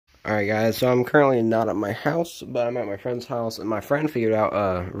Alright guys, so I'm currently not at my house, but I'm at my friend's house, and my friend figured out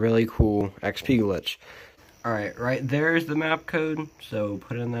a really cool XP glitch. Alright, right there's the map code, so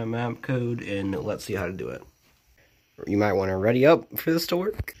put in that map code, and let's see how to do it. You might want to ready up for this to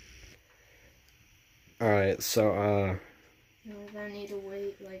work. Alright, so, I need to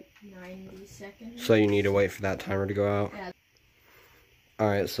wait like 90 seconds. So you need to wait for that timer to go out? Yeah.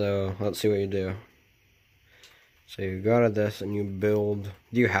 Alright, so let's see what you do. So you go out of this and you build.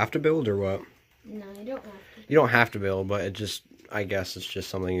 Do you have to build or what? No, you don't have to. You don't have to build, but it just, I guess it's just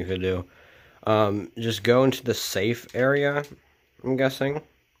something you could do. Just go into the safe area, I'm guessing.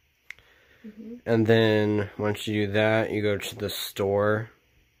 And then once you do that, you go to the store.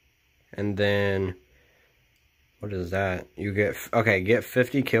 And then, what is that? You get, okay, get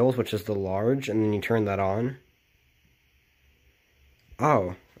 50 kills, which is the large, and then you turn that on.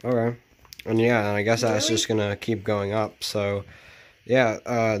 Oh, okay. And yeah, I guess that's just gonna keep going up. So, yeah,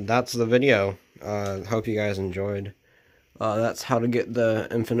 that's the video. Hope you guys enjoyed. That's how to get the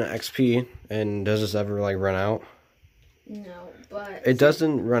infinite XP. And does this ever, like, run out? No, but... It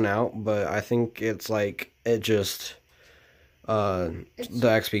doesn't run out, but I think it's, like, it just... the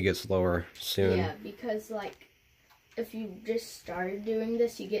XP gets lower soon. Yeah, because, like, if you just started doing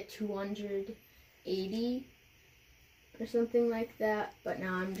this, you get 280... or something like that, but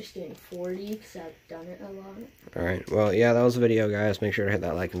now I'm just doing 40 because I've done it a lot. Alright, well, yeah, that was the video, guys. Make sure to hit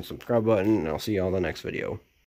that like and subscribe button, and I'll see you all in the next video.